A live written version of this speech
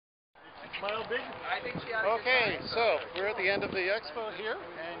Smile big. Okay, so we're at the end of the expo here,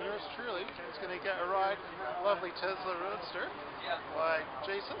 and yours truly is going to get a ride in the lovely Tesla Roadster by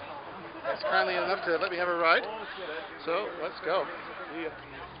Jason. He's kindly enough to let me have a ride. So let's go. See ya.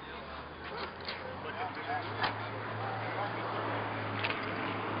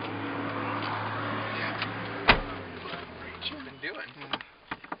 What you been doing? Yeah.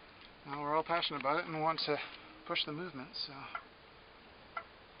 Well, we're all passionate about it and want to push the movement, so.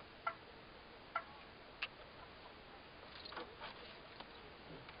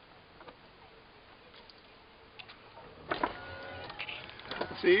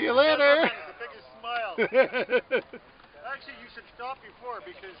 See you later. The biggest smile. Actually, you should stop before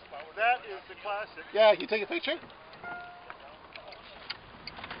because that is the classic. Yeah, can you take a picture?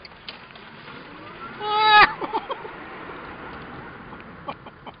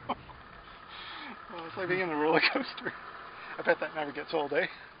 Well, it's like being in a roller coaster. I bet that never gets old, eh?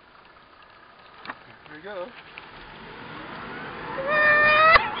 Here we go.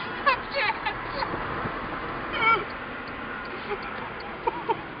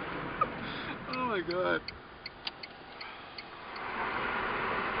 Oh my god.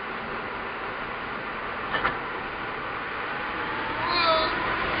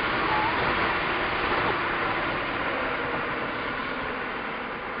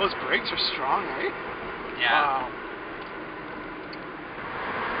 Those brakes are strong, eh? Yeah. Wow.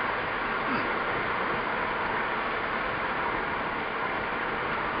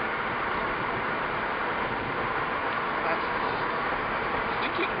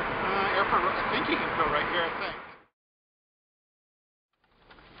 I think you can go right here, I think.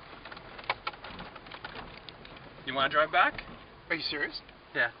 You want to drive back? Are you serious?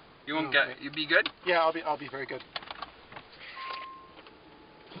 Yeah. You won't Okay. You be good? Yeah, I'll be very good.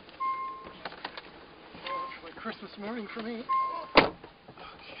 Oh, it's like Christmas morning for me.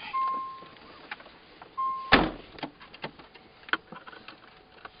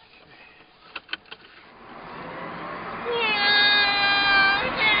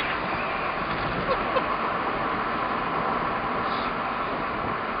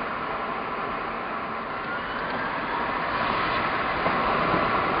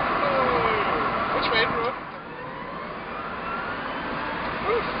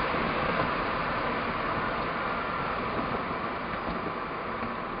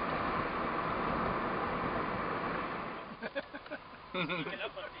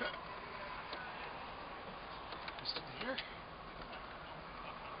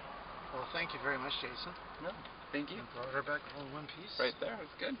 Well, thank you very much, Jason. No, thank you. You brought her back all in one piece. Right there,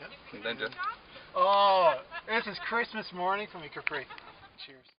 that's good. Yeah. And then just... Oh, this is Christmas morning for me, Capri. Cheers.